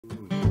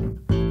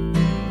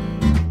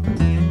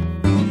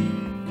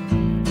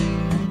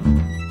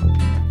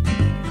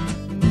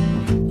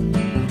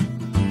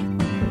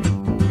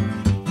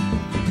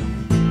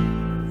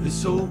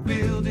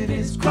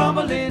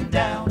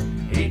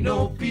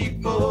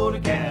people to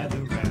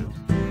gather round.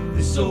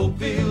 This old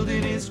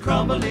building is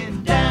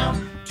crumbling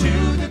down to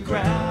the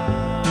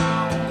ground.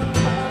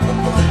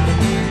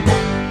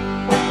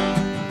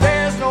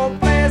 There's no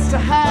place to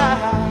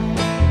hide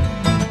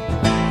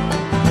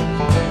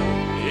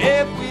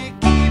if we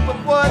keep up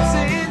what's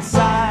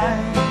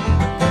inside.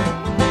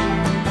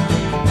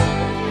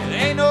 It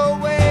ain't no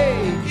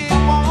way it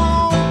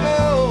won't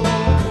go.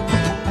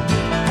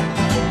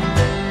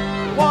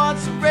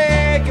 Once a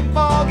wrecking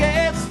ball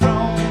gets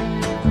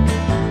thrown,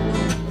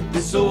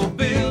 this old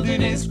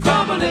building is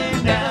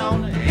crumbling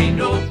down. Ain't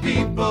no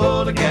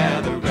people to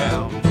gather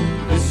round.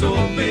 This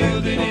old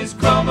building is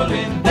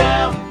crumbling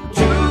down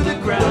to the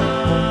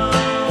ground.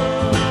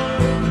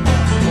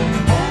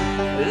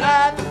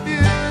 Light the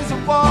fuse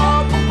and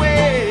walk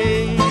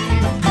away,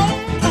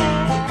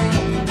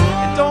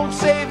 and don't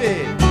save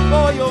it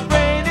for your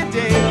rainy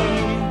day.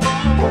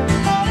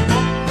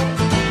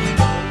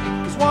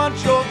 'Cause once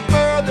you're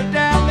further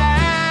down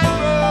that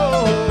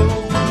road,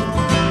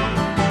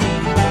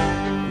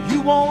 you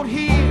won't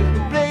hear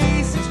the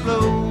place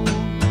explode.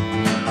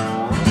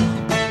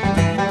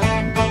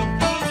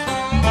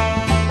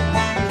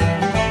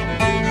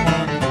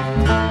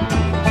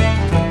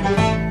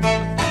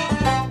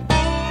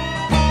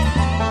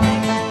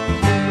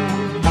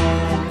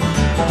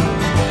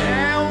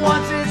 And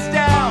once it's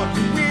down,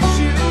 you wish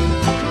you could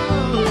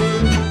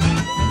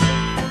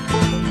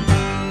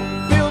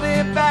build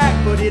it back,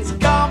 but it's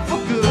gone for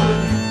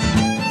good.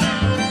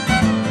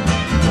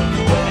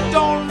 And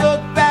don't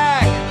look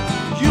back,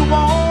 you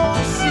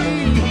won't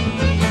see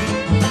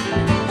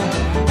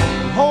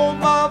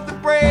home of the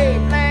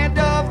brave, land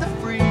of the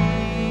free.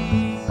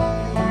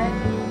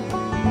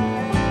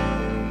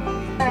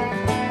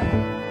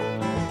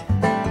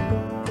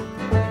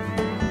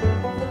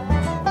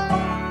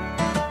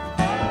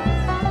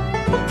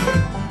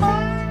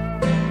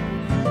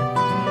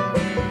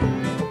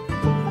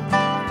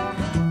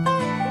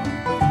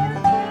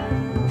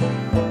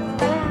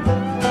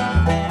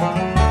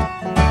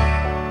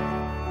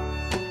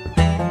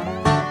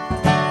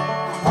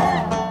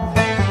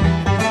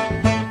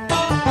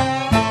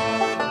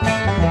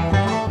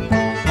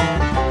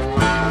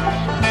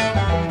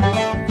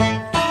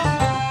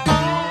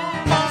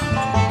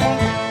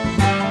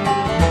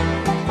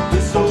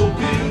 This old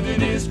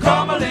building is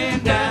crumbling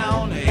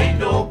down. Ain't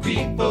no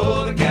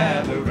people to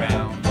gather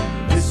round.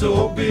 This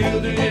old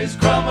building is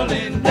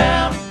crumbling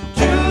down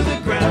to the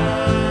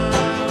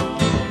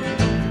ground.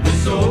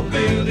 This old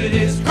building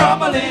is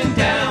crumbling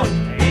down.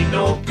 Ain't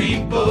no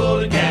people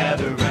to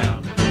gather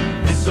round.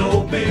 This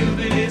old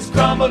building is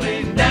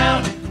crumbling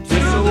down to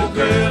the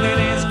building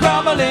is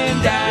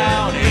crumbling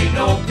down. Ain't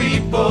no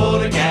people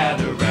to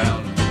gather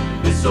round.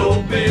 This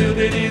old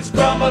building is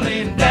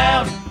crumbling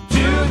down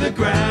to the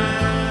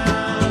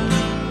ground.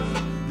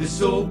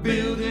 This old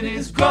building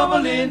is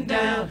crumbling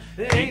down.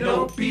 There ain't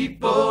no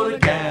people to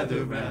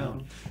gather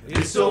round.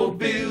 This old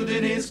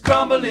building is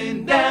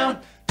crumbling down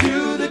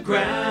to the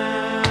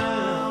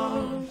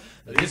ground.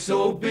 This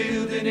old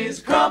building is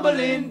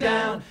crumbling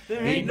down.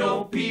 There ain't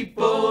no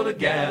people to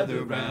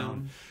gather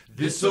round.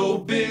 This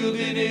old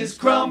building is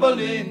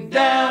crumbling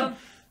down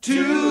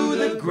to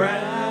the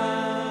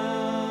ground.